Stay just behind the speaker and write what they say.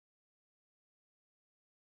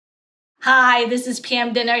Hi, this is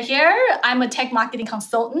PM Dinner here. I'm a tech marketing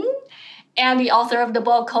consultant and the author of the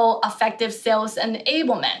book called Effective Sales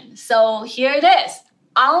Enablement. So here it is,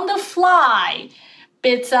 on the fly,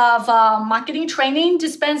 bits of marketing training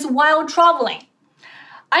dispensed while traveling.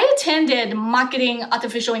 I attended Marketing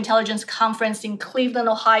Artificial Intelligence Conference in Cleveland,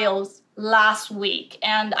 Ohio last week,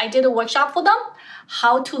 and I did a workshop for them,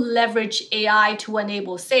 how to leverage AI to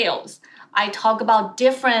enable sales. I talk about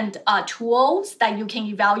different tools that you can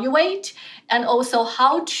evaluate and also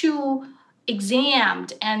how to examine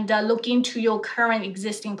and look into your current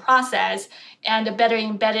existing process and better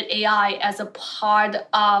embedded AI as a part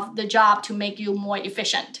of the job to make you more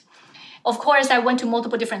efficient. Of course, I went to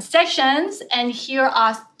multiple different sessions, and here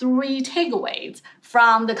are 3 takeaways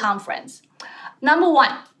from the conference. Number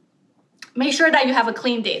 1, make sure that you have a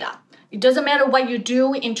clean data. It doesn't matter what you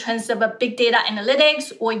do in terms of a big data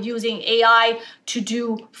analytics or using AI to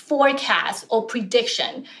do forecasts or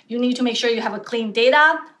prediction. You need to make sure you have a clean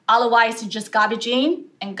data. Otherwise, it's just garbage in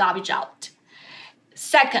and garbage out.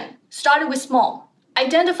 Second, start with small.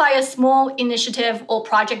 Identify a small initiative or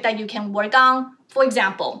project that you can work on. For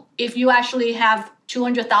example, if you actually have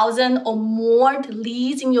 200,000 or more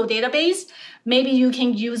leads in your database, maybe you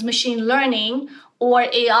can use machine learning or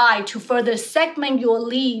AI to further segment your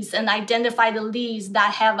leads and identify the leads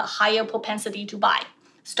that have a higher propensity to buy.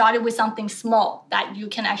 Start with something small that you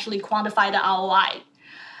can actually quantify the ROI.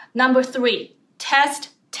 Number 3, test.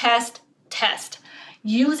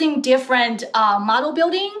 Using different model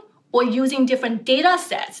building or using different data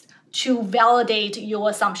sets to validate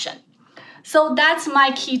your assumption. So that's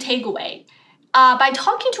my key takeaway. By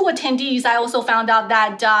talking to attendees, I also found out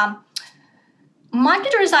that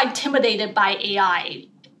marketers are intimidated by AI.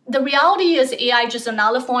 The reality is AI is just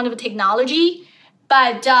another form of technology,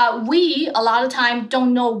 but we, a lot of time,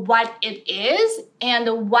 don't know what it is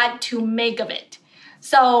and what to make of it.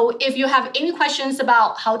 So if you have any questions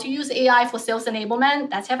about how to use AI for sales enablement,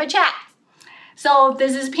 let's have a chat. So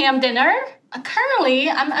this is PM Dinner. Currently,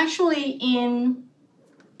 I'm actually in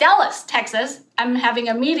Dallas, Texas. I'm having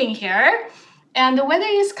a meeting here, and the weather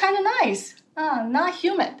is kind of nice, not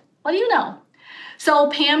humid. What do you know? So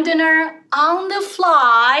PM Dinner on the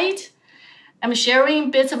flight. I'm sharing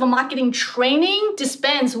bits of a marketing training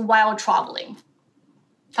dispensed while traveling.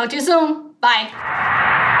 Talk to you soon. Bye.